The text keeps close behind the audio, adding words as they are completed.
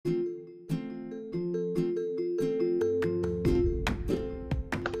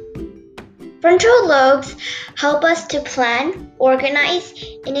Frontal lobes help us to plan, organize,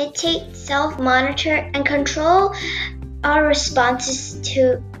 initiate, self-monitor, and control our responses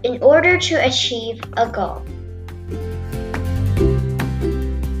in order to achieve a goal.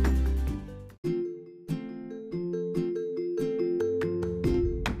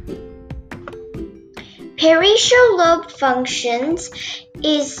 Parietal lobe functions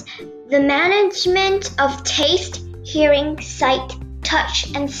is the management of taste, hearing, sight,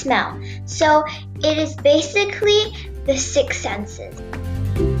 touch, and smell. So it is basically the six senses.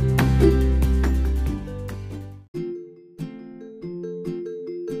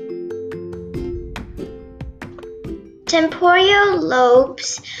 Temporal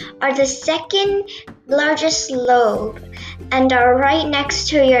lobes are the second largest lobe and are right next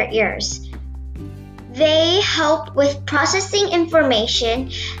to your ears. They help with processing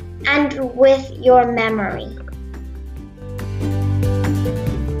information and with your memory.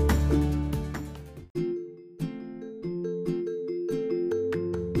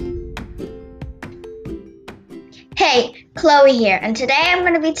 Hey, Chloe here, and today I'm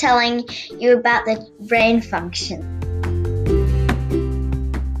going to be telling you about the brain function.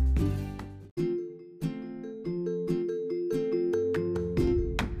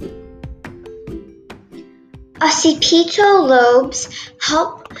 Occipital lobes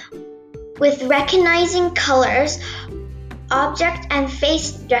help with recognizing colors, object and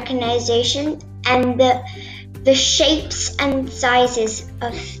face recognition, and the shapes and sizes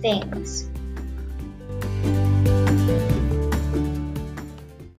of things.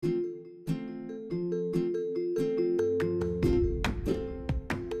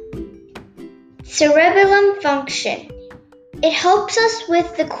 Cerebellum function. It helps us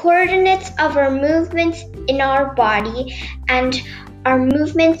with the coordinates of our movements in our body and our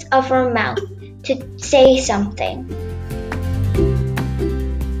movements of our mouth to say something.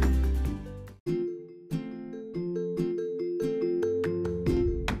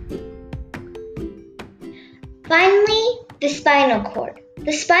 Finally, the spinal cord.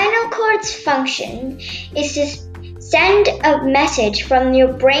 The spinal cord's function is to send a message from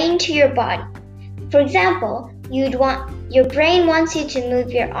your brain to your body. For example, your brain wants you to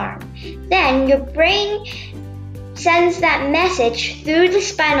move your arm. Then your brain sends that message through the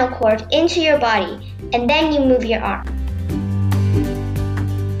spinal cord into your body, and then you move your arm.